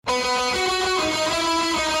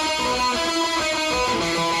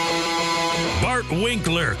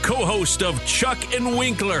Winkler, co-host of Chuck and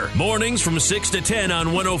Winkler. Mornings from 6 to 10 on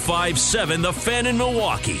 105.7 The Fan in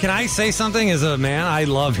Milwaukee. Can I say something as a man? I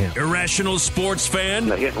love him. Irrational sports fan.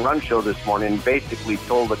 The Hit and Run show this morning basically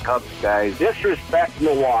told the Cubs guys, disrespect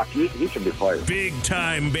Milwaukee. He should be fired. Big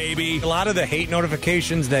time, baby. A lot of the hate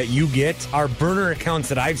notifications that you get are burner accounts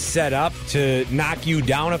that I've set up to knock you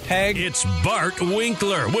down a peg. It's Bart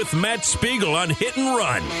Winkler with Matt Spiegel on Hit and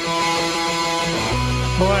Run.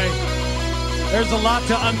 Boy, there's a lot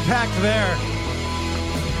to unpack there.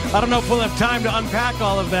 I don't know if we'll have time to unpack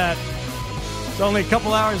all of that. It's only a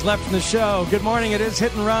couple hours left in the show. Good morning. It is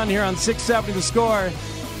Hit and Run here on 670 The Score.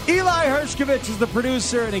 Eli Hershkovich is the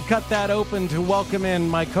producer, and he cut that open to welcome in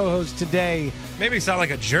my co-host today. Maybe sound like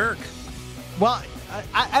a jerk. Well,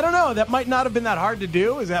 I don't know. That might not have been that hard to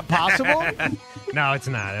do. Is that possible? No, it's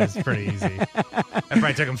not. It's pretty easy. That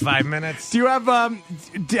probably took him 5 minutes. Do you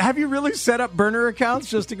have you really set up burner accounts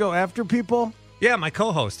just to go after people? Yeah, my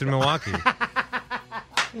co-host in Milwaukee.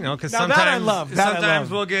 You know, because Now sometimes, that I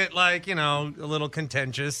love. we'll get like, you know, a little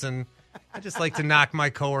contentious, and I just like to knock my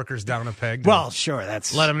coworkers down a peg. Well, sure.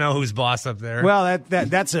 That's Let them know who's boss up there. Well,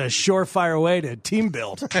 that's a surefire way to team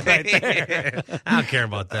build right there. I don't care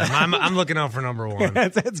about them. I'm looking out for number one.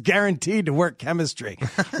 That's guaranteed to work chemistry.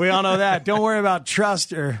 We all know that. Don't worry about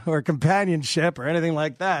trust or companionship or anything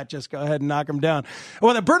like that. Just go ahead and knock them down.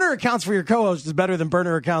 Well, the burner accounts for your co-host is better than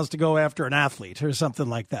burner accounts to go after an athlete or something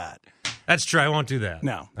like that. That's true. I won't do that.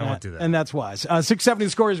 No, I won't do that. And that's wise. 670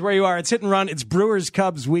 The Score is where you are. It's Hit and Run. It's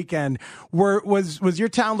Brewers-Cubs weekend. Was your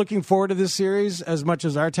town looking forward to this series as much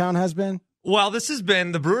as our town has been? Well,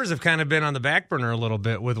 the Brewers have kind of been on the back burner a little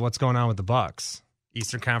bit with what's going on with the Bucks.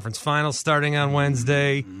 Eastern Conference Finals starting on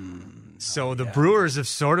Wednesday. So the Brewers have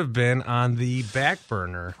sort of been on the back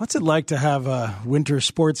burner. What's it like to have a winter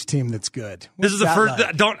sports team that's good? This is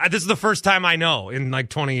the first time I know in like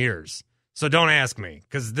 20 years. So don't ask me,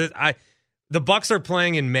 because the Bucks are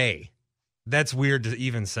playing in May. That's weird to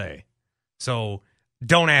even say. So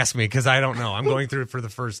don't ask me, because I don't know. I'm going through it for the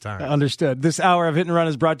first time. Understood. This hour of Hit and Run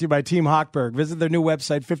is brought to you by Team Hochberg. Visit their new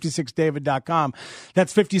website, 56david.com.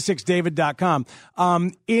 That's 56david.com.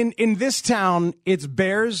 In this town, it's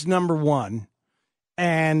Bears number one.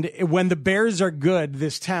 And when the Bears are good,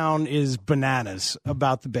 this town is bananas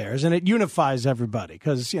about the Bears. And it unifies everybody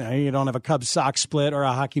because, you know, you don't have a Cubs Sox split or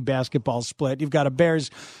a hockey basketball split. You've got a Bears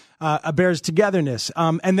togetherness.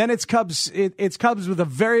 And then it's Cubs. It's Cubs with a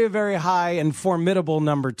very, very high and formidable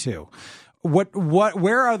number two.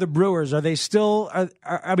 Where are the Brewers? Are they still,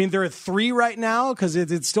 I mean, there are three right now because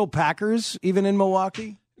it's still Packers, even in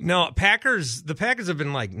Milwaukee. No, the Packers have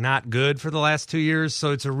been like not good for the last 2 years,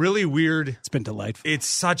 so it's a really weird. It's been delightful. It's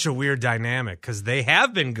such a weird dynamic because they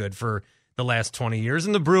have been good for the last 20 years,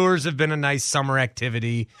 and the Brewers have been a nice summer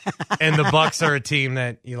activity, and the Bucks are a team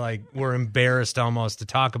that we're embarrassed almost to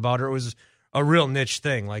talk about, or it was a real niche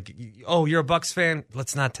thing. Like, oh, you're a Bucks fan?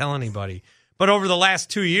 Let's not tell anybody. But over the last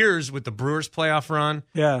 2 years with the Brewers playoff run,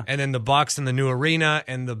 yeah, and then the Bucks and the new arena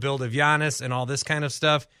and the build of Giannis and all this kind of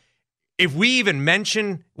stuff. If we even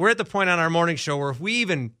mention, we're at the point on our morning show where if we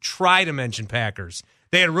even try to mention Packers,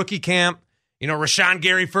 they had rookie camp, Rashawn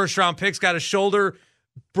Gary, first-round picks, got a shoulder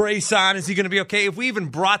brace on. Is he going to be okay? If we even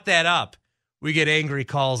brought that up, we get angry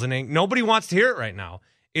calls, and nobody wants to hear it right now.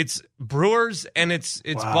 It's Brewers and it's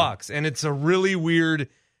Wow. Bucks, and it's a really weird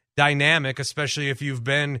dynamic, especially if you've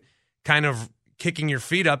been kind of kicking your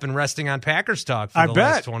feet up and resting on Packers talk for the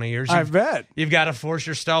last 20 years. I bet. You've got to force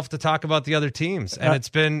yourself to talk about the other teams.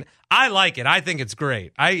 And I like it. I think it's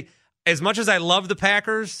great. As much as I love the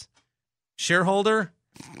Packers, shareholder,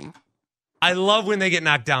 I love when they get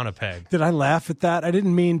knocked down a peg. Did I laugh at that? I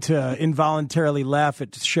didn't mean to involuntarily laugh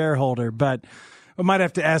at shareholder, but I might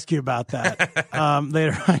have to ask you about that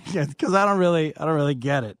later on because I don't really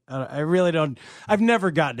get it. I really don't. I've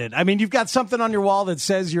never gotten it. I mean, you've got something on your wall that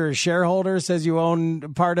says you're a shareholder, says you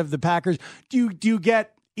own part of the Packers. Do you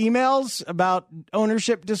get emails about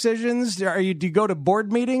ownership decisions? Do you go to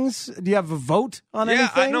board meetings? Do you have a vote on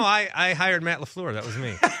anything? I hired Matt LaFleur. That was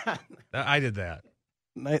me. I did that.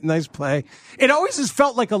 Nice play. It always has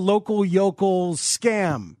felt like a local yokel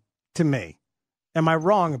scam to me. Am I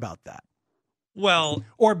wrong about that? Well,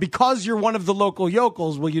 or because you're one of the local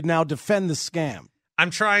yokels, will you now defend the scam? I'm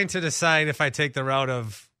trying to decide if I take the route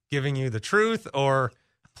of giving you the truth or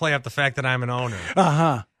play up the fact that I'm an owner.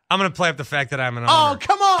 Uh-huh. I'm going to play up the fact that I'm an owner. Oh,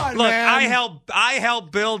 come on, Look, man. I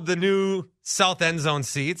helped build the new South End Zone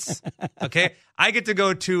seats. Okay? I get to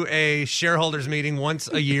go to a shareholders meeting once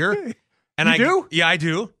a year. And you do? Yeah, I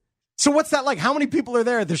do. So what's that like? How many people are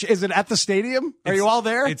there? Is it at the stadium? Are you all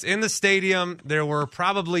there? It's in the stadium. There were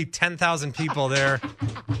probably 10,000 people there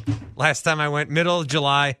last time I went, middle of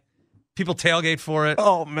July. People tailgate for it.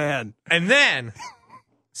 Oh, man. And then,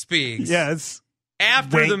 Speaks. Yes.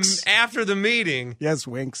 After Winks. the meeting, Yes,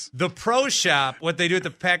 Winks. the Pro Shop, what they do at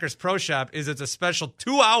the Packers Pro Shop is it's a special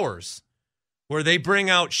 2 hours where they bring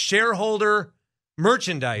out shareholder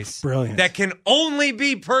merchandise Brilliant. that can only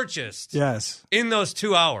be purchased Yes. in those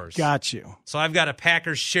 2 hours. Got you. So I've got a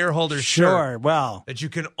Packers shareholder Sure. shirt Well, that you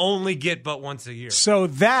can only get but once a year. so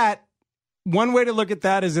that one way to look at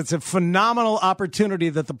that is it's a phenomenal opportunity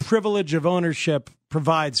that the privilege of ownership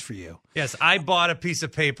provides for you. Yes, I bought a piece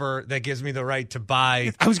of paper that gives me the right to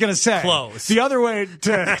buy. I was going to say Close. the other way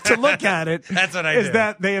to look at it That's what I is did.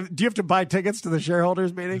 that do you have to buy tickets to the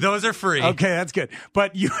shareholders meeting? Those are free. Okay, that's good.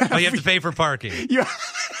 But you have, But you have to pay for parking. you,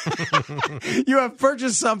 you have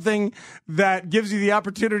purchased something that gives you the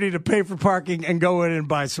opportunity to pay for parking and go in and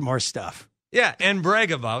buy some more stuff. Yeah, and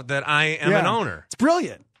brag about that I am an owner. It's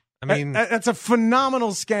brilliant. I mean, That's a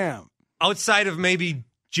phenomenal scam. outside of maybe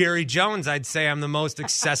Jerry Jones, I'd say I'm the most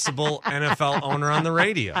accessible NFL owner on the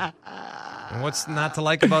radio. And what's not to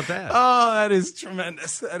like about that? Oh, that is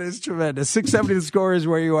tremendous. That is tremendous. 670 The Score is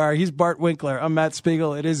where you are. He's Bart Winkler. I'm Matt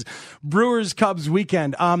Spiegel. It is Brewers-Cubs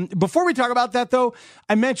weekend. Before we talk about that, though,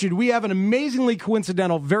 I mentioned we have an amazingly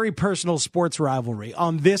coincidental, very personal sports rivalry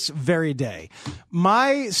on this very day.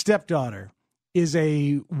 My stepdaughter is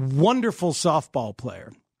a wonderful softball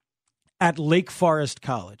player at Lake Forest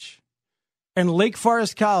College. And Lake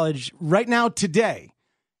Forest College, right now, today,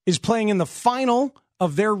 is playing in the final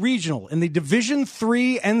of their regional in the Division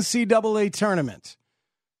III NCAA tournament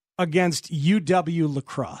against UW La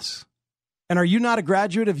Crosse. And are you not a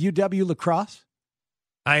graduate of UW La Crosse?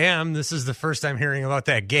 I am. This is the first I'm hearing about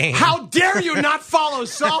that game. How dare you not follow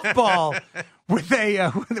softball with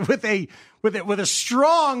a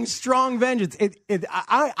strong vengeance?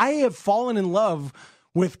 I have fallen in love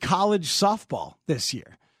with college softball this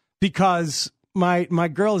year because my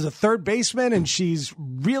girl is a third baseman and she's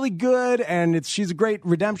really good, and she's a great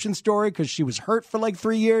redemption story because she was hurt for like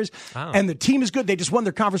 3 years, and the team is good. They just won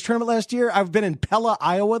their conference tournament last year. I've been in Pella,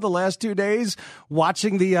 Iowa the last 2 days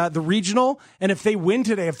watching the regional, and if they win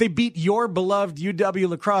today, if they beat your beloved UW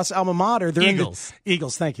La Crosse alma mater, they're Eagles.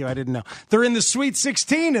 Eagles, thank you. I didn't know. They're in the Sweet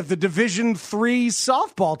 16 of the Division III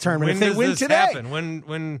softball tournament. When if they does win this today, happen?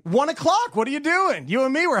 When 1 o'clock. What are you doing? You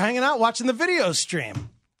and me were hanging out watching the video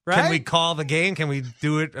stream. Right? Can we call the game? Can we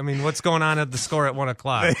do it? I mean, what's going on at the Score at 1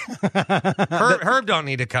 o'clock? Herb don't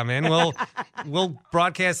need to come in. We'll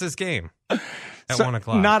broadcast this game at 1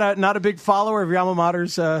 o'clock. Not a big follower of your alma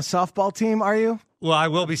mater's softball team, are you? Well, I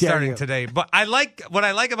will be starting today. But what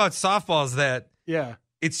I like about softball is that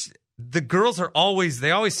it's the girls are always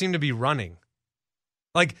seem to be running.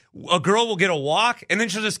 Like a girl will get a walk and then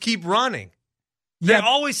she'll just keep running. They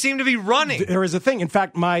always seem to be running. There is a thing. In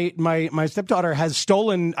fact, my stepdaughter has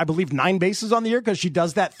stolen, I believe, 9 bases on the year because she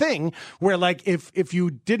does that thing where, like, if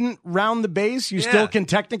you didn't round the base, you still can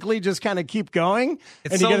technically just kind of keep going.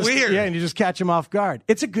 It's and so you weird. Yeah, and you just catch them off guard.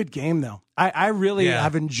 It's a good game, though. I really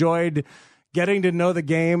have enjoyed getting to know the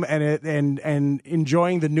game and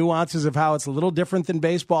enjoying the nuances of how it's a little different than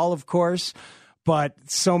baseball, of course. But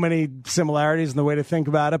so many similarities in the way to think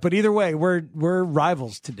about it. But either way, we're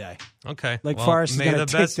rivals today. Okay. Lake Forest is may gonna the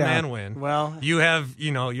best take down. man win. Well, you have,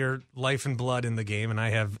 your life and blood in the game, and I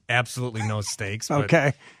have absolutely no stakes. But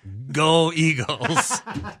okay. Go Eagles.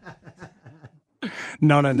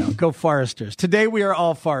 No. Go Foresters. Today we are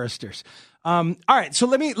all Foresters. All right. So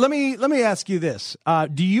let me ask you this.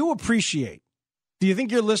 Do you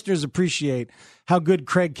think your listeners appreciate how good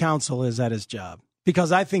Craig Counsell is at his job?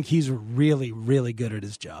 Because I think he's really, really good at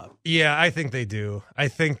his job. Yeah, I think they do. I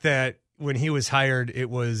think that when he was hired, it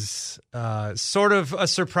was sort of a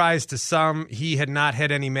surprise to some. He had not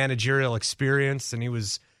had any managerial experience, and he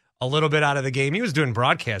was a little bit out of the game. He was doing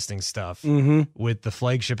broadcasting stuff with the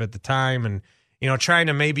flagship at the time and, trying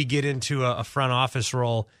to maybe get into a front office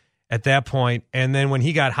role at that point. And then when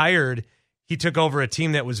he got hired, he took over a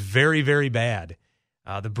team that was very, very bad.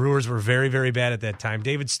 The Brewers were very, very bad at that time.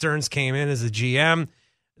 David Stearns came in as the GM.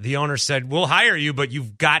 The owner said, we'll hire you, but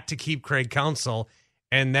you've got to keep Craig Counsell.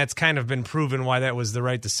 And that's kind of been proven why that was the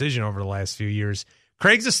right decision over the last few years.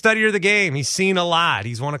 Craig's a studier of the game. He's seen a lot.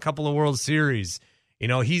 He's won a couple of World Series.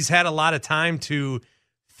 He's had a lot of time to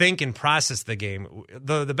think and process the game.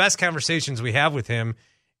 The best conversations we have with him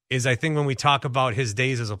is, I think, when we talk about his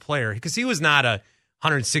days as a player, because he was not a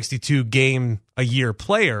 162 game a year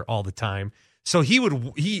player all the time. So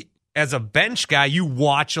he as a bench guy, you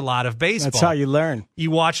watch a lot of baseball. That's how you learn.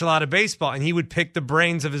 You watch a lot of baseball, and he would pick the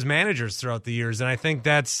brains of his managers throughout the years. And I think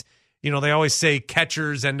that's, they always say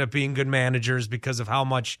catchers end up being good managers because of how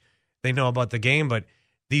much they know about the game. But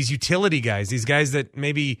these utility guys, these guys that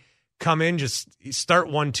maybe come in, just start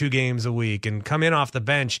 1-2 games a week and come in off the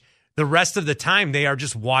bench. The rest of the time, they are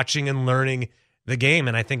just watching and learning the game,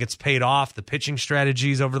 and I think it's paid off. The pitching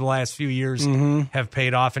strategies over the last few years have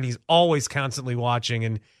paid off, and he's always constantly watching.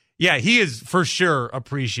 And, yeah, he is for sure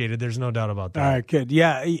appreciated. There's no doubt about that. All right, good.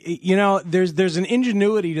 Yeah, there's an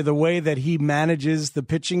ingenuity to the way that he manages the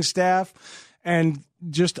pitching staff and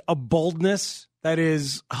just a boldness that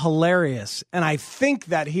is hilarious. And I think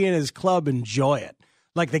that he and his club enjoy it.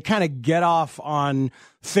 Like, they kind of get off on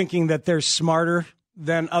thinking that they're smarter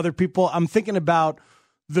than other people. I'm thinking about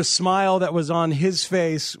the smile that was on his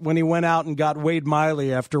face when he went out and got Wade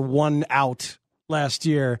Miley after 1 out last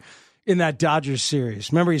year in that Dodgers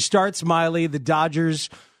series. Remember, he starts Miley. The Dodgers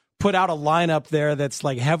put out a lineup there that's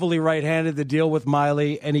like heavily right-handed to deal with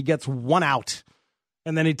Miley, and he gets 1 out.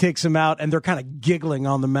 And then he takes him out, and they're kind of giggling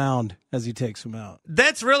on the mound as he takes him out.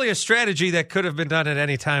 That's really a strategy that could have been done at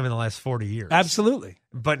any time in the last 40 years. Absolutely.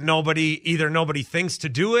 But nobody thinks to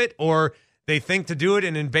do it, or they think to do it.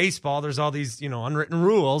 And in baseball, there's all these, unwritten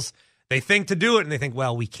rules. They think to do it, and they think,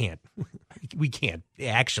 well, we can't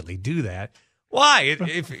actually do that. Why?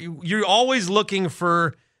 If you're always looking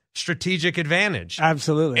for strategic advantage.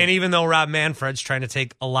 Absolutely. And even though Rob Manfred's trying to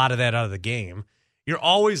take a lot of that out of the game, you're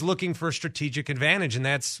always looking for strategic advantage, and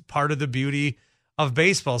that's part of the beauty of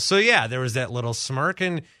baseball. So, yeah, there was that little smirk,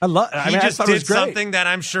 and he just did something that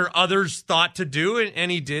I'm sure others thought to do,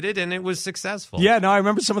 and he did it, and it was successful. Yeah, no, I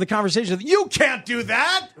remember some of the conversations. You can't do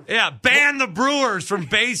that! Yeah, ban the Brewers from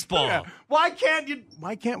baseball. Yeah. Why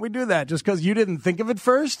can't we do that? Just because you didn't think of it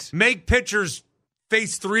first? Make pitchers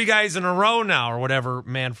face 3 guys in a row now, or whatever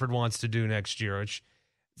Manfred wants to do next year. Which,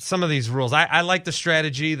 some of these rules, I like the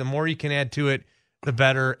strategy. The more you can add to it, the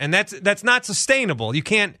better. And that's not sustainable. You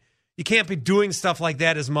can't be doing stuff like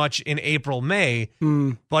that as much in April, May,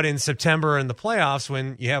 but in September and the playoffs,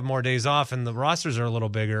 when you have more days off and the rosters are a little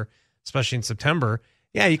bigger, especially in September,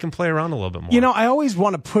 yeah, you can play around a little bit more. I always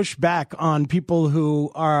want to push back on people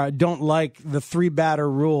who don't like the 3-batter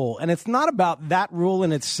rule. And it's not about that rule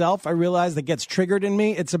in itself, I realize, that gets triggered in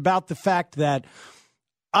me. It's about the fact that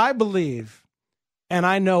I believe, and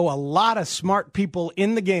I know a lot of smart people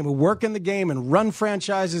in the game who work in the game and run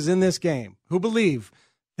franchises in this game who believe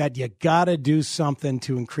that you got to do something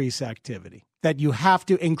to increase activity, that you have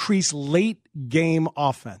to increase late game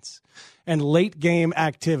offense and late game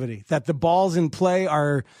activity, that the balls in play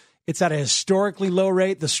it's at a historically low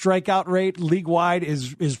rate. The strikeout rate league wide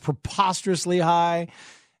is preposterously high,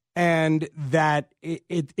 and that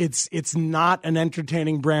it's not an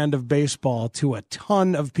entertaining brand of baseball to a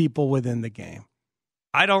ton of people within the game.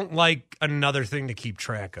 I don't like another thing to keep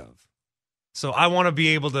track of. So I want to be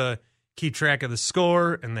able to keep track of the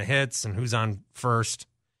score and the hits and who's on first.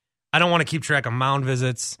 I don't want to keep track of mound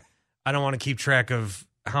visits. I don't want to keep track of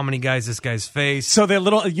how many guys this guy's faced. So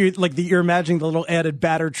you're imagining the little added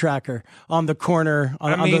batter tracker on the corner,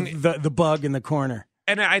 on the bug in the corner.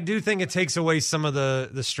 And I do think it takes away some of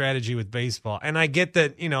the strategy with baseball. And I get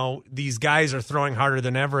that, these guys are throwing harder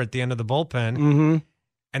than ever at the end of the bullpen. Mm-hmm.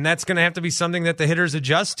 And that's going to have to be something that the hitters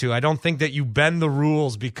adjust to. I don't think that you bend the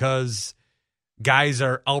rules because guys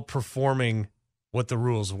are outperforming what the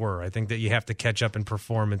rules were. I think that you have to catch up in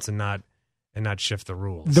performance and not shift the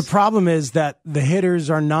rules. The problem is that the hitters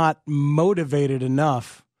are not motivated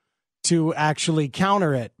enough to actually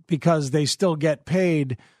counter it because they still get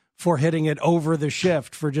paid for hitting it over the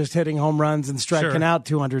shift, for just hitting home runs and striking out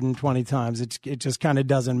 220 times. It just kind of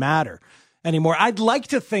doesn't matter anymore. I'd like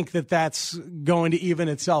to think that that's going to even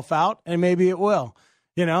itself out, and maybe it will.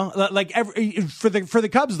 Like for the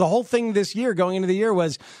Cubs, the whole thing this year going into the year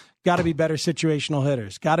was got to be better situational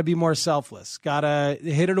hitters, got to be more selfless, got to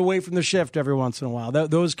hit it away from the shift every once in a while,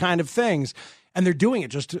 those kind of things. And they're doing it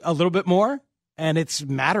just a little bit more, and it's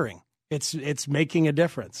mattering. It's making a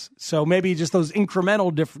difference. So maybe just those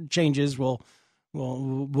incremental different changes will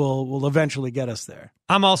eventually get us there.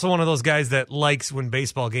 I'm also one of those guys that likes when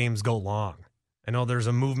baseball games go long. I know there's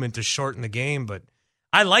a movement to shorten the game, but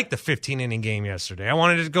I like the 15-inning game yesterday. I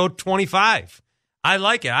wanted it to go 25. I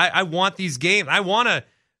like it. I want these games. I want a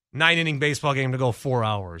 9-inning baseball game to go 4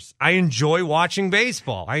 hours. I enjoy watching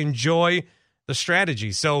baseball. I enjoy the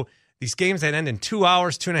strategy. So these games that end in 2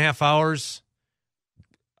 hours, 2.5 hours,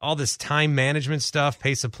 all this time management stuff,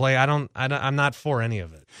 pace of play, I'm not for any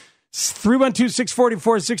of it.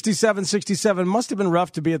 312-644-6767. Must have been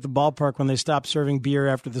rough to be at the ballpark when they stopped serving beer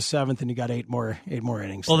after the 7th and you got eight more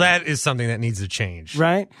innings. Well, that is something that needs to change.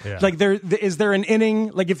 Right? Yeah. Like is there an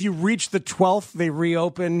inning, like if you reach the 12th, they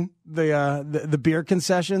reopen the beer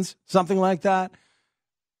concessions, something like that?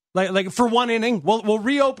 Like for one inning, we'll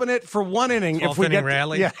reopen it for one inning 12th if we inning get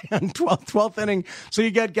rally. 12th inning. So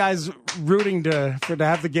you get guys rooting to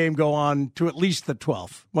have the game go on to at least the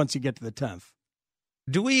 12th once you get to the 10th.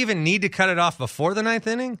 Do we even need to cut it off before the 9th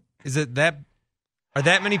inning? Are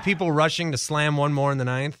that many people rushing to slam one more in the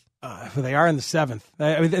 9th? They are in the 7th.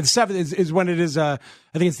 I mean, the 7th is when it is. I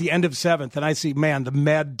think it's the end of 7th, and I see the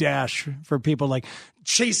mad dash for people like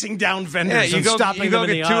chasing down vendors and stopping them in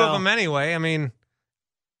the get two aisle. of them anyway. I mean,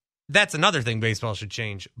 that's another thing baseball should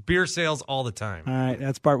change. Beer sales all the time. All right,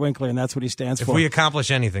 that's Bart Winkler, and that's what he stands for. If we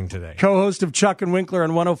accomplish anything today. Co-host of Chuck and Winkler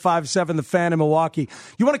on 105.7 The Fan in Milwaukee.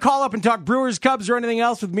 You want to call up and talk Brewers, Cubs, or anything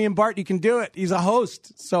else with me and Bart, you can do it. He's a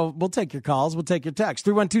host, so we'll take your calls. We'll take your texts.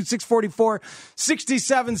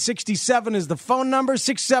 312-644-6767 is the phone number.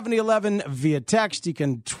 67011 via text. You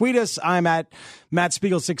can tweet us. I'm at Matt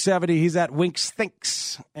Spiegel 670. He's at Winks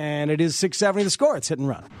Thinks. And it is 670 The Score. It's Hit and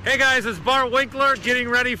Run. Hey guys, it's Bart Winkler getting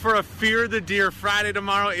ready for a Fear the Deer Friday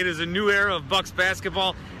tomorrow. It is a new era of Bucks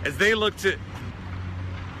basketball as they look to...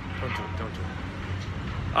 Don't do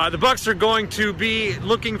it. The Bucks are going to be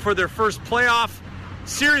looking for their first playoff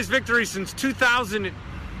series victory since 2000.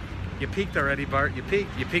 You peaked already, Bart. You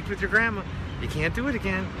peaked. You peaked with your grandma. You can't do it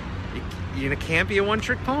again. You can't be a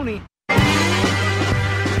one-trick pony.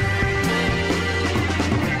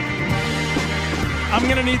 I'm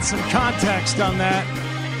going to need some context on that.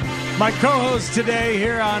 My co-host today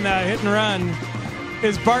here on Hit and Run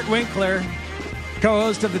is Bart Winkler,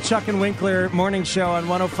 co-host of the Chuck and Winkler Morning Show on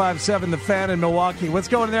 105.7 The Fan in Milwaukee. What's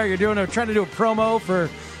going on there? You're trying to do a promo for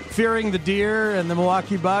Fearing the Deer and the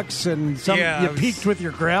Milwaukee Bucks, and you peaked with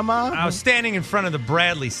your grandma? I was standing in front of the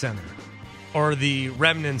Bradley Center, or the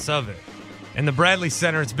remnants of it. And the Bradley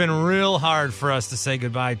Center, it's been real hard for us to say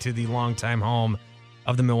goodbye to the longtime home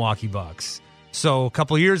of the Milwaukee Bucks. So a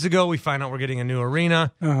couple years ago, we find out we're getting a new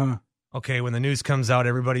arena. Uh-huh. Okay, when the news comes out,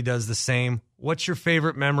 everybody does the same. What's your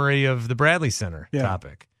favorite memory of the Bradley Center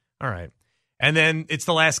topic? All right. And then it's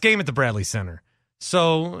the last game at the Bradley Center.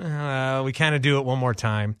 So we kind of do it one more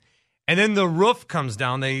time. And then the roof comes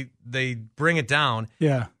down. They bring it down.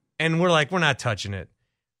 Yeah. And we're like, we're not touching it.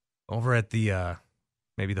 Over at the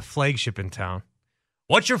maybe the flagship in town.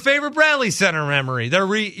 What's your favorite Bradley Center memory?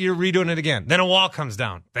 You're redoing it again. Then a wall comes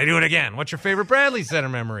down. They do it again. What's your favorite Bradley Center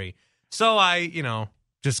memory? So I,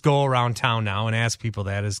 just go around town now and ask people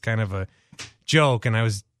that as kind of a joke. And I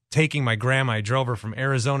was taking my grandma. I drove her from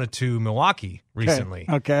Arizona to Milwaukee recently.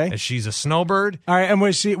 Okay. As she's a snowbird. All right. And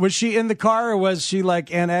was she in the car, or was she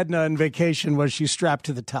like Aunt Edna on vacation? Was she strapped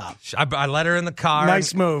to the top? I let her in the car.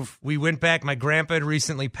 Nice move. We went back. My grandpa had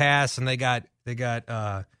recently passed, and they had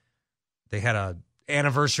a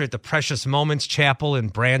anniversary at the Precious Moments Chapel in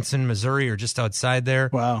Branson, Missouri, or just outside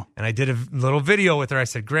there. Wow. And I did a little video with her. I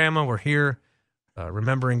said, Grandma, we're here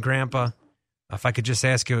remembering Grandpa. If I could just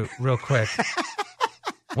ask you real quick,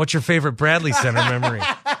 what's your favorite Bradley Center memory?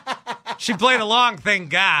 She played along,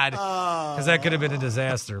 thank God, because that could have been a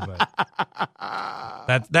disaster. But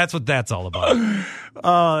that's what that's all about.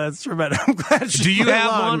 Oh, that's tremendous. I'm glad she Do you played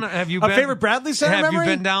have along. one? Have you a been, favorite Bradley Center have memory?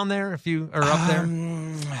 you been down there? If you are up there?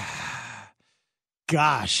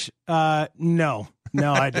 Gosh, no,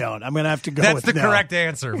 I don't. I'm gonna have to go. That's with the no. correct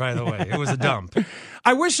answer, by the way. It was a dump.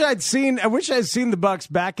 I wish I'd seen the Bucks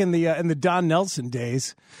back in the Don Nelson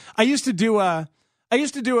days. I used to do a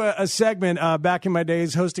segment back in my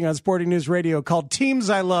days hosting on Sporting News Radio called Teams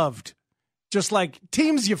I Loved, just like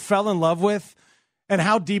teams you fell in love with. And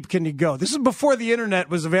how deep can you go? This is before the internet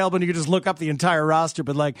was available and you could just look up the entire roster.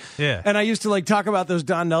 But and I used to talk about those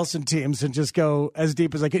Don Nelson teams and just go as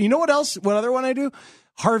deep as I can. You know what else? What other one I do?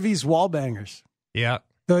 Harvey's Wallbangers. Yeah.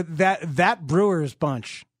 That Brewers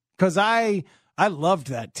bunch. Because I loved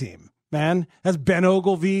that team, man. That's Ben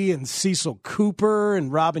Ogilvy and Cecil Cooper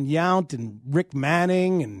and Robin Yount and Rick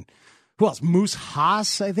Manning and who else? Moose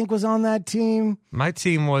Haas, I think, was on that team. My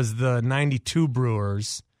team was the 92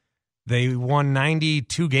 Brewers. They won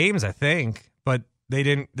 92 games, I think, but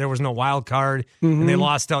there was no wild card, and they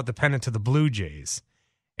lost out the pennant to the Blue Jays.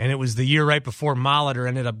 And it was the year right before Molitor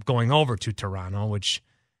ended up going over to Toronto, which,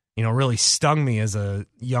 really stung me as a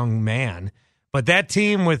young man. But that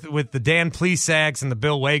team with the Dan Plesacks and the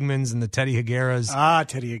Bill Wegmans and the Teddy Higueras.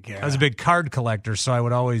 Teddy Higuera. I was a big card collector, so I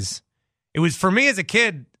would always – it was for me as a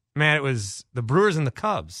kid, man, it was the Brewers and the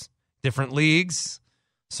Cubs, different leagues.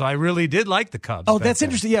 So I really did like the Cubs. Oh, that's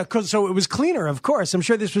interesting. Yeah, so it was cleaner, of course. I'm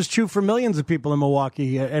sure this was true for millions of people in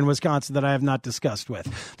Milwaukee and Wisconsin that I have not discussed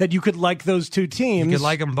with, that you could like those two teams. You could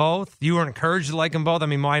like them both. You were encouraged to like them both. I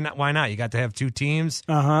mean, why not? You got to have two teams.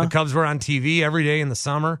 Uh-huh. The Cubs were on TV every day in the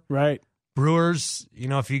summer. Right. Brewers,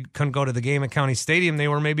 if you couldn't go to the game at County Stadium, they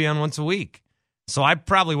were maybe on once a week. So I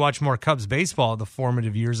probably watched more Cubs baseball the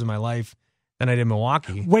formative years of my life than I did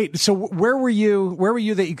Milwaukee. Wait, so where were you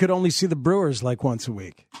that you could only see the Brewers like once a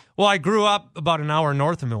week? Well, I grew up about an hour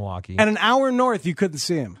north of Milwaukee. And an hour north, you couldn't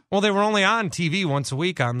see them. Well, they were only on TV once a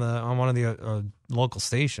week on one of the local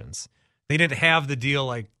stations. They didn't have the deal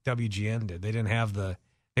like WGN did.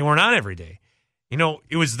 They weren't on every day.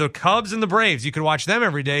 It was the Cubs and the Braves. You could watch them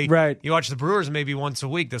every day. Right. You watch the Brewers maybe once a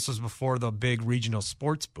week. This was before the big regional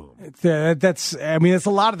sports boom. It's a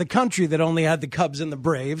lot of the country that only had the Cubs and the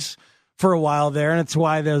Braves for a while there, and it's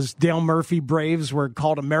why those Dale Murphy Braves were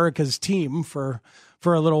called America's team for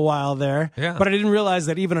a little while there. Yeah. But I didn't realize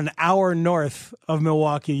that even an hour north of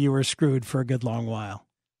Milwaukee, you were screwed for a good long while.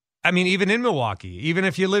 I mean, even in Milwaukee, even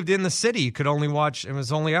if you lived in the city, you could only watch, it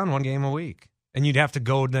was only on one game a week. And you'd have to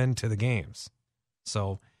go then to the games.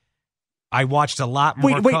 So I watched a lot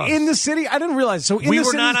more Wait, Cubs. in the city? I didn't realize. So we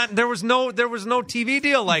were not on, there was no TV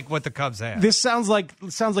deal like what the Cubs had. This sounds like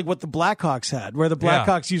what the Blackhawks had, where the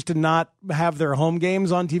Blackhawks used to not have their home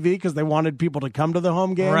games on TV because they wanted people to come to the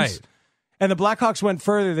home games. Right. And the Blackhawks went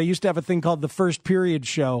further. They used to have a thing called the First Period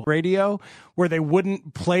Show radio, where they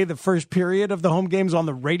wouldn't play the first period of the home games on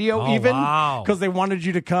the radio because they wanted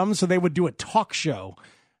you to come. So they would do a talk show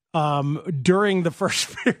during the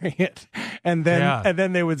first period, and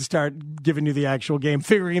then they would start giving you the actual game,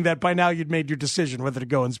 figuring that by now you'd made your decision whether to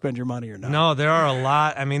go and spend your money or not. No, there are a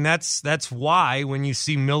lot. I mean, that's why when you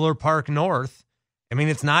see Miller Park North, I mean,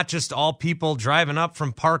 it's not just all people driving up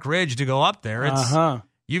from Park Ridge to go up there. It's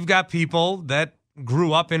you've got people that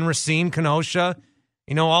grew up in Racine, Kenosha,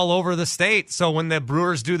 all over the state. So when the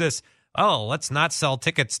Brewers do this, let's not sell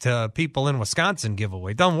tickets to people in Wisconsin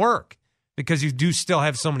giveaway, it doesn't work. Because you do still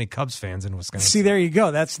have so many Cubs fans in Wisconsin. See, there you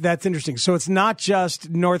go. That's interesting. So it's not just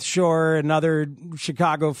North Shore and other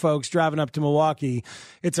Chicago folks driving up to Milwaukee.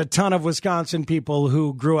 It's a ton of Wisconsin people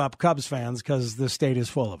who grew up Cubs fans because the state is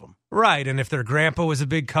full of them. Right, and if their grandpa was a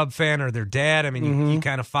big Cub fan or their dad, I mean, you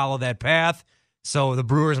kind of follow that path. So the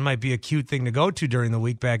Brewers might be a cute thing to go to during the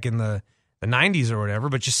week back in the 90s or whatever,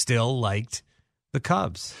 but you still liked the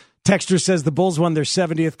Cubs. Texter says the Bulls won their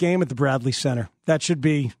 70th game at the Bradley Center. That should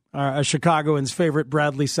be a Chicagoan's favorite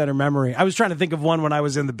Bradley Center memory. I was trying to think of one when I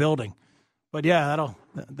was in the building, but yeah,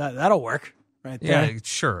 that'll work right there. Yeah,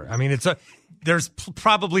 sure. I mean, there's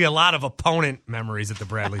probably a lot of opponent memories at the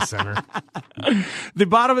Bradley Center. The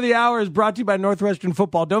bottom of the hour is brought to you by Northwestern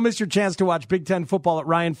Football. Don't miss your chance to watch Big Ten football at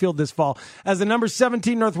Ryan Field this fall as the number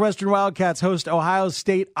 17 Northwestern Wildcats host Ohio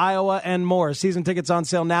State, Iowa, and more. Season tickets on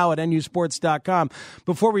sale now at nusports.com.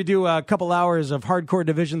 Before we do a couple hours of hardcore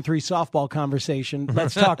Division III softball conversation,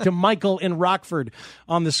 let's talk to Michael in Rockford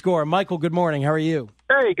on the score. Michael, good morning. How are you?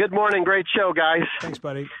 Hey, good morning. Great show, guys. Thanks,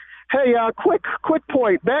 buddy. Hey, quick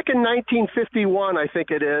point. Back in 1951, I think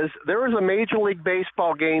it is, there was a Major League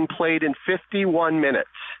Baseball game played in 51 minutes.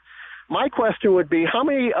 My question would be, how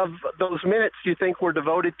many of those minutes do you think were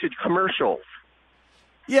devoted to commercials?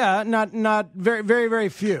 Yeah, not very, very, very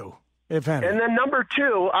few, if any. And then number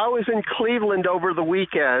two, I was in Cleveland over the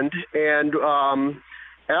weekend, and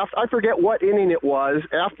I forget what inning it was.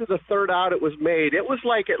 After the third out it was made, it was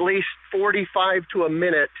like at least 45 to a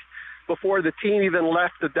minute before the team even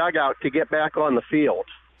left the dugout to get back on the field.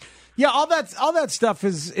 Yeah, all that stuff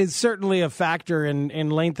is certainly a factor in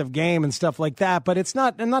length of game and stuff like that, but it's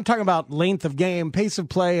not. I'm not talking about length of game. Pace of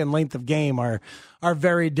play and length of game are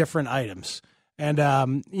very different items. And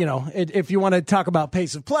if you want to talk about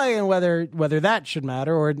pace of play and whether that should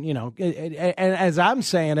matter, or and as I'm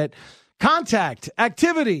saying it, contact,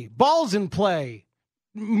 activity, balls in play,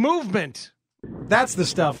 movement. That's the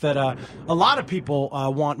stuff that a lot of people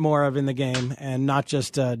want more of in the game, and not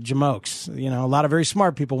just jamokes. A lot of very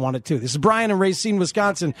smart people want it too. This is Brian in Racine,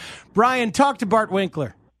 Wisconsin. Brian, talk to Bart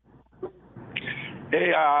Winkler.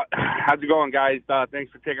 Hey, how's it going, guys?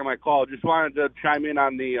 Thanks for taking my call. Just wanted to chime in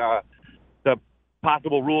on the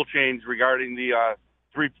possible rule change regarding the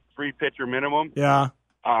three pitcher minimum. Yeah.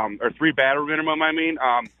 Or three batter minimum, I mean.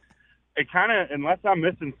 It kind of, unless I'm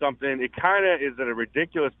missing something, it kind of is a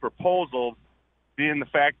ridiculous proposal, being the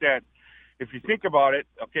fact that if you think about it,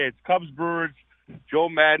 okay, it's Cubs-Brewers. Joe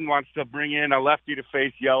Madden wants to bring in a lefty to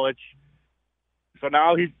face Yelich. So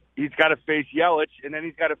now he's got to face Yelich, and then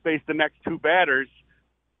he's got to face the next two batters.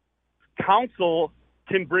 Counsel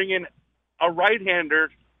can bring in a right-hander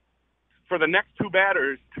for the next two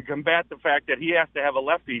batters to combat the fact that he has to have a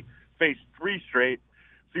lefty face three straight.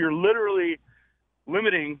 So you're literally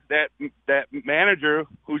limiting that manager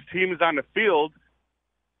whose team is on the field.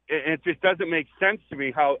 It just doesn't make sense to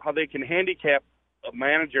me how they can handicap a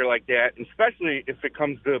manager like that, especially if it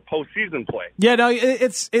comes to postseason play. Yeah, no,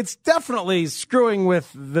 it's definitely screwing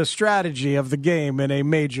with the strategy of the game in a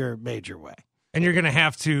major, major way. And you're going to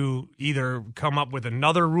have to either come up with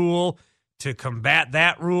another rule to combat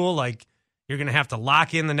that rule, like you're going to have to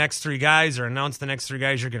lock in the next 3 guys or announce the next 3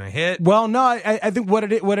 guys you're going to hit. Well, no, I think what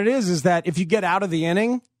it is that if you get out of the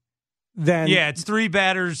inning, then it's 3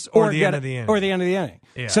 batters or the end of the inning. Or the end of the inning.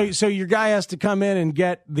 Yeah. So your guy has to come in and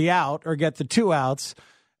get the out or get the 2 outs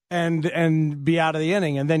and be out of the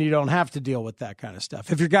inning, and then you don't have to deal with that kind of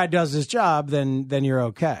stuff. If your guy does his job, then you're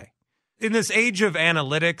okay. In this age of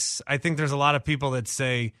analytics, I think there's a lot of people that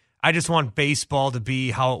say, I just want baseball to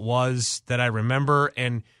be how it was that I remember.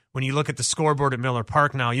 And when you look at the scoreboard at Miller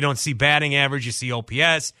Park now, you don't see batting average, you see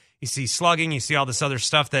OPS, you see slugging, you see all this other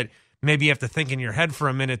stuff that maybe you have to think in your head for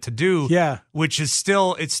a minute to do. Yeah. Which is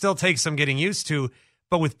still takes some getting used to.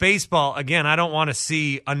 But with baseball, again, I don't want to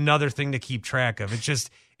see another thing to keep track of.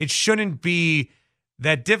 It shouldn't be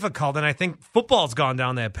that difficult. And I think football's gone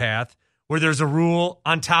down that path where there's a rule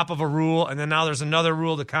on top of a rule, and then now there's another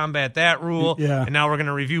rule to combat that rule. Yeah. And now we're going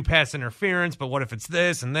to review pass interference, but what if it's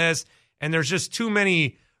this and this? And there's just too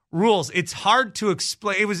many rules. It's hard to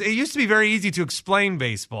explain. It used to be very easy to explain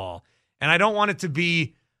baseball, and I don't want it to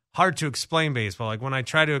be hard to explain baseball. Like when I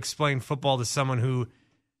try to explain football to someone who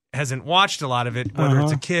hasn't watched a lot of it, whether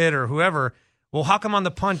it's a kid or whoever, well, how come on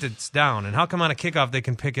the punt it's down? And how come on a kickoff they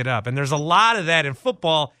can pick it up? And there's a lot of that in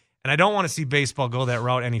football, and I don't want to see baseball go that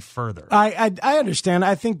route any further. I understand.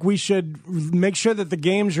 I think we should make sure that the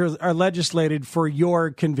games are legislated for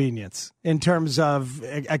your convenience in terms of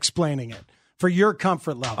explaining it, for your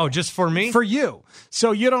comfort level. Oh, just for me? For you.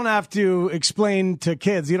 So you don't have to explain to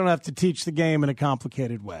kids. You don't have to teach the game in a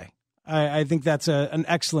complicated way. I think that's an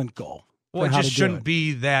excellent goal. Well, it just shouldn't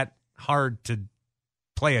be that hard to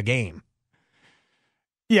play a game.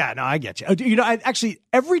 Yeah, no, I get you. You know,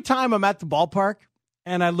 every time I'm at the ballpark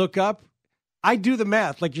and I look up, I do the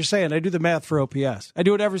math, like you're saying. I do the math for OPS. I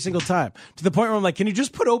do it every single time, to the point where I'm like, can you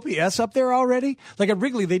just put OPS up there already? Like at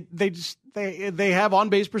Wrigley, they have on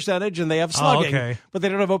base percentage and they have slugging, but they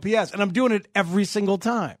don't have OPS, and I'm doing it every single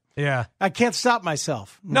time. Yeah, I can't stop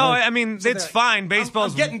myself. No, I mean, it's fine.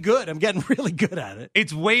 Baseball's I'm getting good. I'm getting really good at it.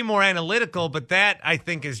 It's way more analytical, but that I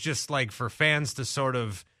think is just like for fans to sort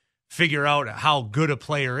of figure out how good a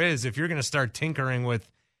player is. If you're going to start tinkering with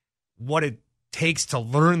what it takes to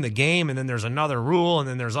learn the game, and then there's another rule, and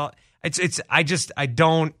then there's all.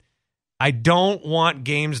 I don't want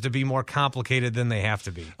games to be more complicated than they have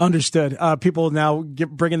to be. Understood. People now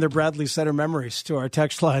bringing their Bradley Center memories to our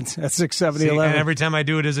text lines at 670-11. And every time I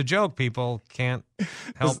do it as a joke, people can't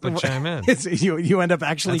help but chime in. You end up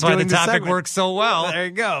actually That's why doing the topic segment. works so well. There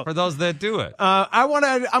you go. For those that do it. I'm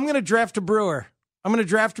going to draft a Brewer. I'm going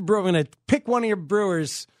to pick one of your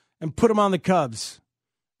Brewers and put them on the Cubs.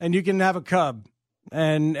 And you can have a Cub.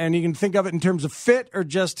 And you can think of it in terms of fit or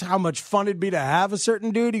just how much fun it'd be to have a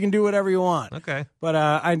certain dude. You can do whatever you want. Okay. But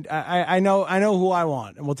I know who I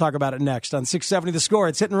want, and we'll talk about it next on 670 The Score.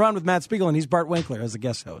 It's Hit and Run with Matt Spiegel, and he's Bart Winkler as the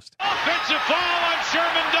guest host. Offensive foul on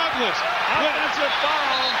Sherman Douglas. Offensive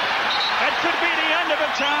foul. That could be the end of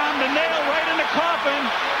it, Tom. The nail right in the coffin.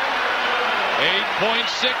 8.6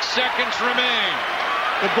 seconds remain.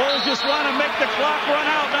 The Bulls just want to make the clock run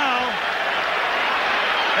out now.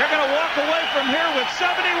 They're going to walk away from here with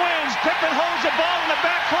 70 wins. Pippen holds the ball in the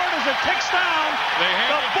backcourt as it ticks down. The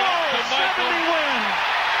Bulls, 70 wins.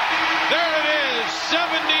 There it is. 70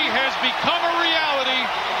 has become a reality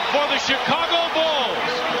for the Chicago Bulls.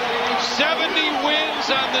 70 wins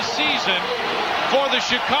on the season for the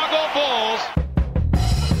Chicago Bulls.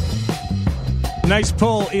 Nice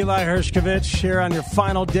pull, Eli Hershkovich, here on your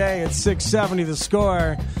final day at 670 The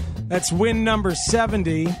Score. That's win number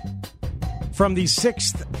 70. From the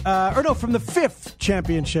from the 5th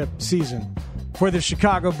championship season for the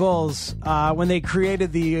Chicago Bulls, when they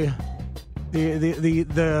created the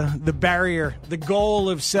barrier, the goal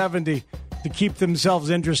of 70 to keep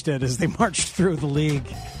themselves interested as they marched through the league.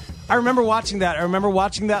 I remember watching that. I remember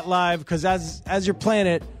watching that live because as you're playing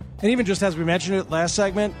it, and even just as we mentioned it last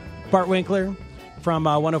segment, Bart Winkler from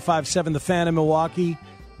 105.7 The Fan in Milwaukee,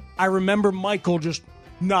 I remember Michael just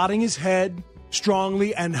nodding his head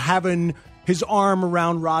strongly and having his arm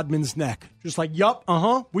around Rodman's neck. Just like, yup,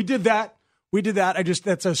 we did that.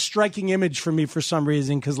 That's a striking image for me for some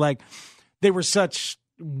reason, because like they were such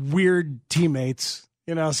weird teammates,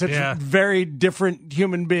 such very different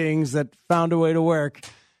human beings that found a way to work.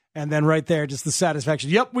 And then right there, just the satisfaction.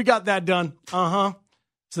 Yep, we got that done.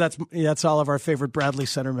 So that's all of our favorite Bradley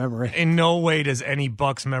Center memory. In no way does any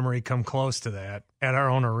Bucks memory come close to that at our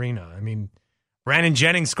own arena. I mean, Brandon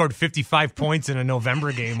Jennings scored 55 points in a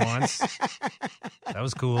November game once. That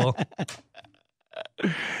was cool.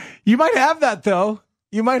 You might have that, though.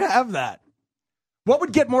 You might have that. What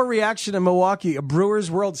would get more reaction in Milwaukee, a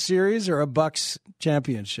Brewers World Series or a Bucks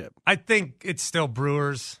championship? I think it's still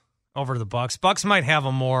Brewers over the Bucks. Bucks might have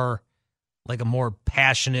a more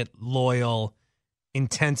passionate, loyal,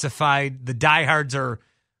 intensified. The diehards are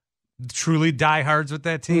truly diehards with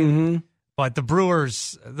that team. Mm-hmm. But the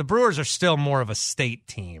Brewers are still more of a state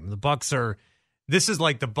team. The Bucks are. This is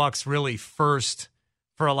like the Bucks really first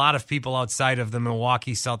for a lot of people outside of the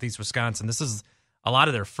Milwaukee, Southeast Wisconsin. This is a lot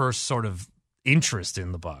of their first sort of interest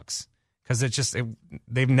in the Bucks because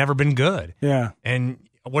they've never been good. Yeah. And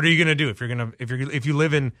what are you going to do if you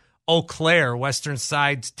live in Eau Claire, western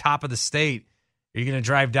side, top of the state? Are you going to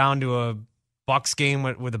drive down to a Bucks game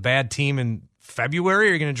with a bad team in February? Or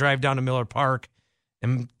are you going to drive down to Miller Park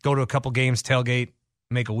and go to a couple games, tailgate,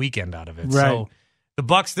 make a weekend out of it? Right. So the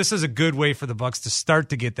Bucks, this is a good way for the Bucks to start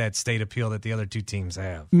to get that state appeal that the other two teams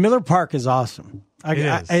have. Miller Park is awesome.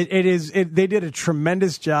 It is. They did a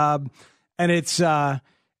tremendous job, and it's. The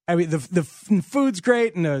food's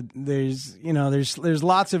great, and there's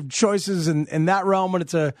lots of choices in that realm, and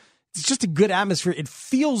it's just a good atmosphere. It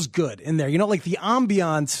feels good in there. Like the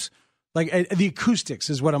ambiance, like the acoustics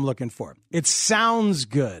is what I'm looking for. It sounds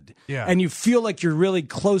good, yeah, and you feel like you're really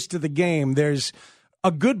close to the game. There's a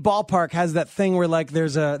good ballpark has that thing where like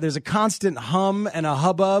there's a constant hum and a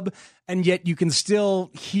hubbub, and yet you can still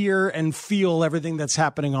hear and feel everything that's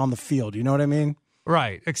happening on the field. You know what I mean?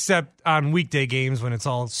 Right, except on weekday games when it's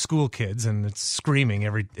all school kids and it's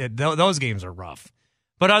screaming those games are rough.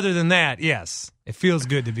 But other than that, yes, it feels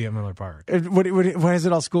good to be at Miller Park. Why is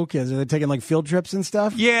it all school kids? Are they taking like field trips and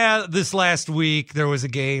stuff? Yeah, this last week there was a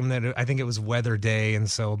game that I think it was weather day, and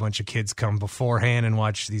so a bunch of kids come beforehand and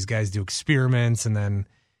watch these guys do experiments, and then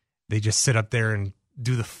they just sit up there and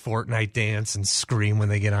do the Fortnite dance and scream when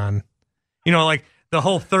they get on. Like the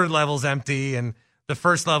whole third level's empty, and the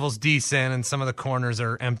first level's decent, and some of the corners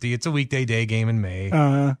are empty. It's a weekday day game in May.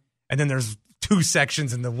 Uh-huh. And then there's two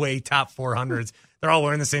sections in the way top 400s. They're all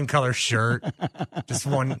wearing the same color shirt. Just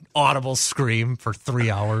one audible scream for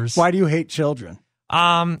 3 hours. Why do you hate children?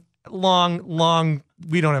 Long.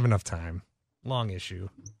 We don't have enough time. Long issue.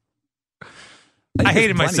 I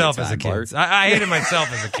hated myself as a kid. I hated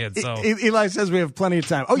myself as a kid. So Eli says we have plenty of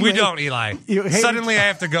time. Oh, we don't, Eli. Suddenly I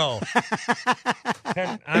have to go.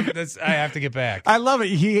 I have to get back. I love it.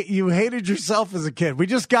 You hated yourself as a kid. We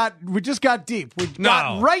just got deep. We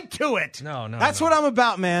got right to it. No. That's what I'm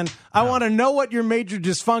about, man. I want to know what your major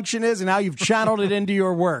dysfunction is and how you've channeled it into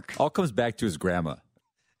your work. All comes back to his grandma.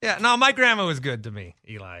 Yeah, no, my grandma was good to me,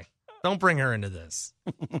 Eli. Don't bring her into this.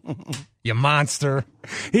 You monster.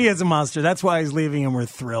 He is a monster. That's why he's leaving, and we're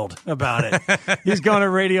thrilled about it. He's going to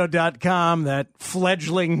radio.com, that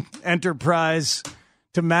fledgling enterprise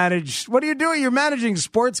to manage. What are you doing? You're managing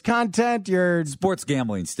sports content? You're sports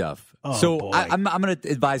gambling stuff. Oh, so boy. I'm going to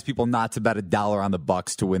advise people not to bet $1 on the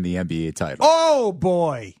Bucks to win the NBA title. Oh,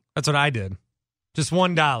 boy. That's what I did. Just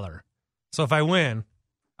 $1. So if I win,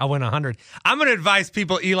 I'll win 100. I'm going to advise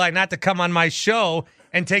people, Eli, not to come on my show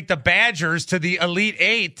and take the Badgers to the Elite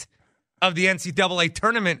Eight of the NCAA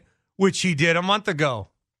tournament, which he did a month ago.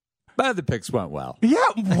 But the picks went well. Yeah,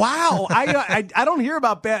 wow. I don't hear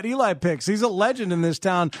about bad Eli picks. He's a legend in this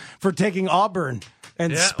town for taking Auburn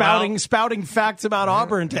and spouting facts about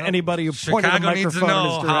Auburn to anybody who pointed a microphone needs to in know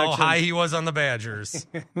his direction. how high he was on the Badgers,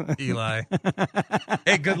 Eli.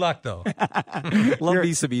 Hey, good luck, though. Love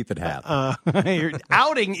me some Ethan Happ. You're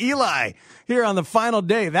outing Eli here on the final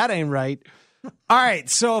day. That ain't right. All right,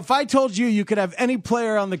 so if I told you could have any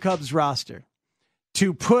player on the Cubs roster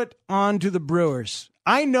to put onto the Brewers,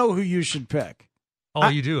 I know who you should pick. Oh,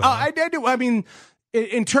 you do? Huh? I do. I mean,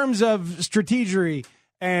 in terms of strategy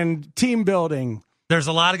and team building, there's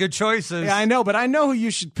a lot of good choices. Yeah, I know, but I know who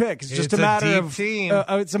you should pick. It's just a matter of team.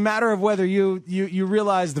 It's a matter of whether you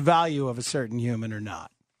realize the value of a certain human or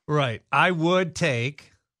not. Right. I'm going to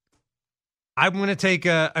take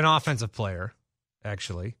an offensive player,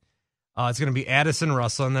 actually. It's going to be Addison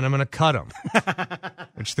Russell, and then I'm going to cut him,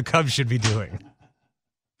 which the Cubs should be doing.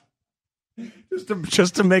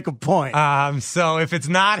 Just to make a point. So if it's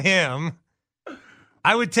not him,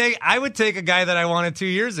 I would take a guy that I wanted 2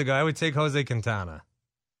 years ago. I would take Jose Quintana.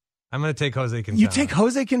 I'm going to take Jose Quintana. You take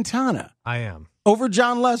Jose Quintana? I am. Over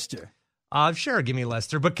John Lester? Sure, give me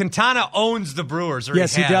Lester. But Quintana owns the Brewers. Or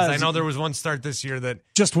yes, he does. I know there was one start this year that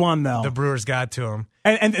just one, though. The Brewers got to him.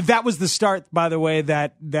 And that was the start, by the way,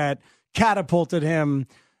 that catapulted him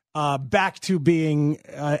back to being,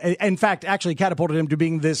 in fact, actually catapulted him to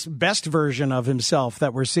being this best version of himself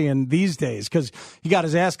that we're seeing these days, because he got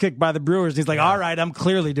his ass kicked by the Brewers. And he's like, all right, I'm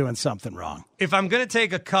clearly doing something wrong. If I'm going to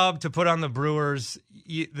take a Cub to put on the Brewers,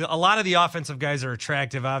 a lot of the offensive guys are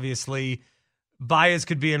attractive, obviously. Baez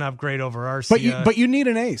could be an upgrade over Arcia. But you need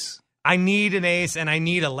an ace. I need an ace, and I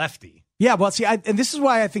need a lefty. Yeah, well, see, and this is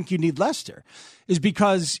why I think you need Lester, is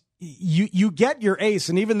because you get your ace,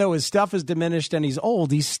 and even though his stuff is diminished and he's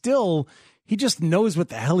old, he just knows what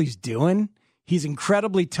the hell he's doing. He's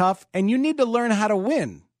incredibly tough, and you need to learn how to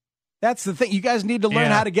win. That's the thing. You guys need to learn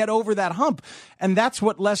how to get over that hump. And that's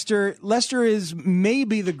what Lester is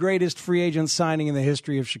maybe the greatest free agent signing in the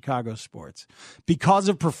history of Chicago sports because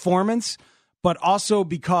of performance, but also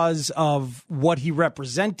because of what he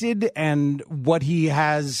represented and what he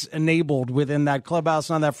has enabled within that clubhouse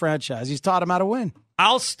and on that franchise. He's taught him how to win.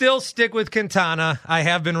 I'll still stick with Quintana. I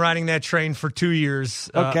have been riding that train for 2 years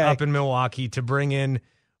up in Milwaukee to bring in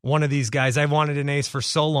one of these guys. I wanted an ace for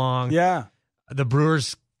so long. Yeah. The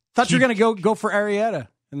Brewers... Thought you were going to go for Arrieta,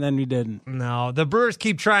 and then you didn't. No, the Brewers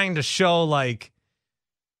keep trying to show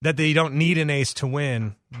that they don't need an ace to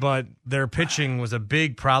win, but their pitching was a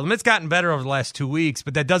big problem. It's gotten better over the last 2 weeks,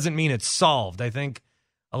 but that doesn't mean it's solved. I think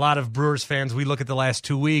a lot of Brewers fans, we look at the last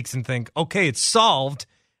 2 weeks and think, okay, it's solved.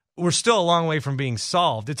 We're still a long way from being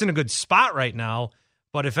solved. It's in a good spot right now,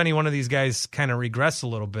 but if any one of these guys kind of regress a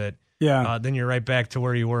little bit, then you're right back to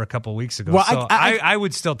where you were a couple weeks ago. Well, so I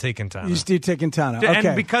would still take Quintana. You still take Quintana. Okay.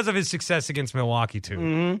 And because of his success against Milwaukee,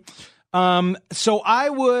 too. Mm-hmm. So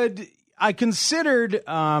I considered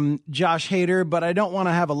Josh Hader, but I don't want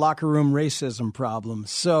to have a locker room racism problem.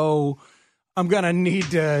 So I'm going to need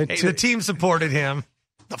to... The team supported him.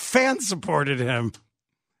 The fans supported him.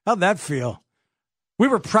 How'd that feel? We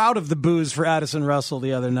were proud of the boos for Addison Russell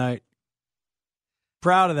the other night.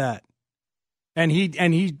 Proud of that. And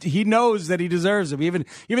he knows that he deserves it. Even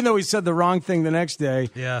though he said the wrong thing the next day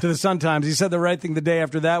to the Sun-Times, he said the right thing the day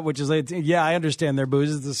after that, which is, I understand their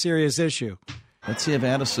booze. It's a serious issue. Let's see if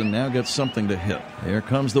Addison now gets something to hit. Here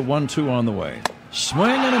comes the 1-2 on the way. Swing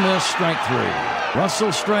and a miss, strike 3.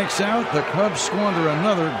 Russell strikes out. The Cubs squander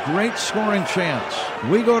another great scoring chance.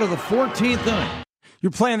 We go to the 14th inning. You're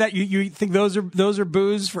playing that. You think those are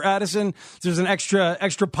boos for Addison? There's an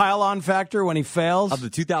extra pile-on factor when he fails. Of the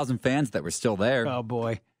 2,000 fans that were still there. Oh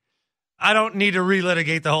boy, I don't need to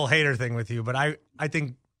relitigate the whole Hader thing with you, but I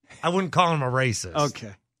think I wouldn't call him a racist.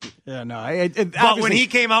 Okay, yeah, no. But when he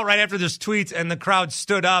came out right after this tweets and the crowd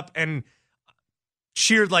stood up and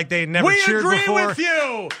cheered like they had never cheered before, we agree with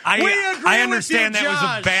you. I understand that was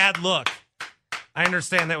a bad look. I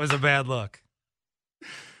understand that was a bad look.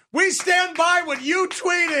 We stand by what you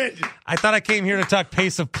tweeted. I thought I came here to talk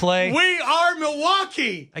pace of play. We are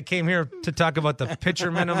Milwaukee. I came here to talk about the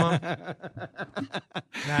pitcher minimum,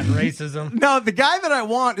 not racism. No, the guy that I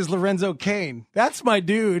want is Lorenzo Cain. That's my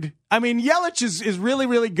dude. I mean, Yelich is really,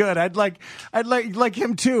 really good. I'd like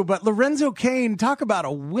him too. But Lorenzo Cain, talk about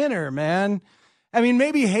a winner, man. I mean,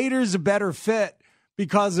 maybe Hader's a better fit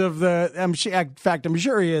because of in fact, I'm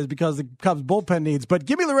sure he is because the Cubs bullpen needs. But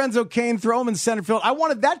give me Lorenzo Cain, throw him in center field. I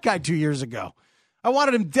wanted that guy 2 years ago. I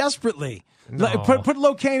wanted him desperately. No. Put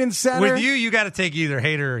Locaine in center. With you got to take either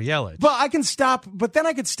Hader or Yelich. But I can stop. But then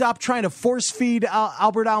I could stop trying to force feed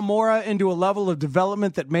Albert Almora into a level of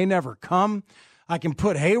development that may never come. I can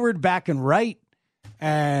put Hayward back and right,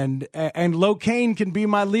 and Locaine can be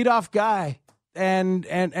my leadoff guy and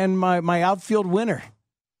my outfield winner.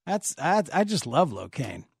 I just love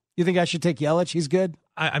Locaine. You think I should take Yelich? He's good.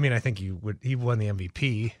 I mean, I think he won the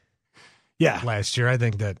MVP. Yeah, last year. I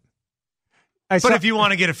think that. But if you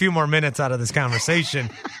want to get a few more minutes out of this conversation,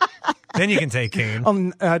 then you can take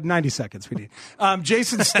Cain. 90 seconds we need.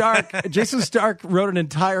 Jason Stark wrote an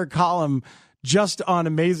entire column just on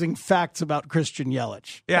amazing facts about Christian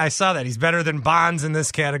Yelich. Yeah, I saw that. He's better than Bonds in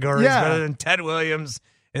this category. Yeah. He's better than Ted Williams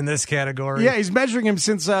in this category. Yeah, he's measuring him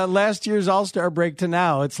since last year's All-Star break to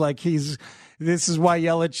now. It's like this is why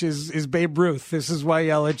Yelich is Babe Ruth. This is why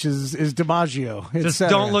Yelich is DiMaggio. Just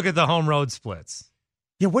don't look at the home road splits.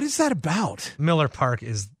 Yeah, what is that about? Miller Park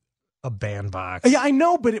is a bandbox. Yeah, I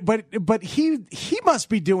know, but he must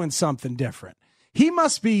be doing something different. He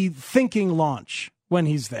must be thinking launch when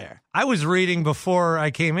he's there. I was reading before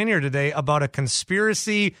I came in here today about a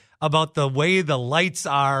conspiracy about the way the lights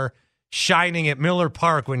are shining at Miller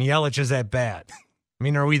Park when Yelich is at bat. I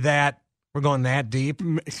mean, we're going that deep?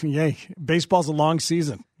 Yeah, baseball's a long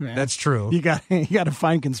season, man. That's true. You got to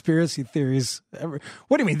find conspiracy theories.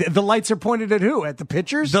 What do you mean? The lights are pointed at who? At the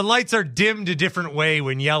pitchers? The lights are dimmed a different way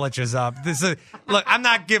when Yelich is up. Look, I'm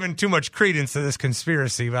not giving too much credence to this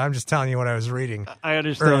conspiracy, but I'm just telling you what I was reading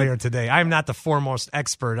earlier today. I'm not the foremost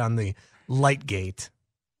expert on the Lightgate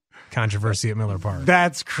controversy at Miller Park.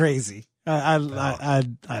 That's crazy. I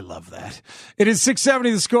love that. It is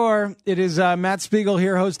 670 The Score. It is Matt Spiegel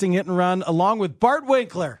here hosting Hit and Run along with Bart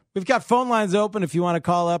Winkler. We've got phone lines open if you want to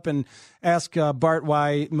call up and ask Bart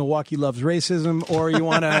why Milwaukee loves racism, or you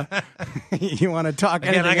want to talk.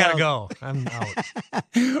 Again, I gotta else. go. I'm out.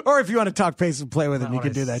 Or if you want to talk pace and play with him, you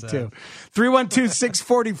can do that too.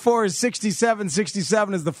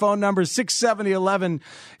 312-644-6767 is the phone number. 67011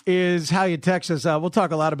 is how you text us. We'll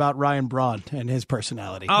talk a lot about Ryan Braun and his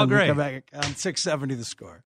personality. Oh, when great. we come back on 670 The Score.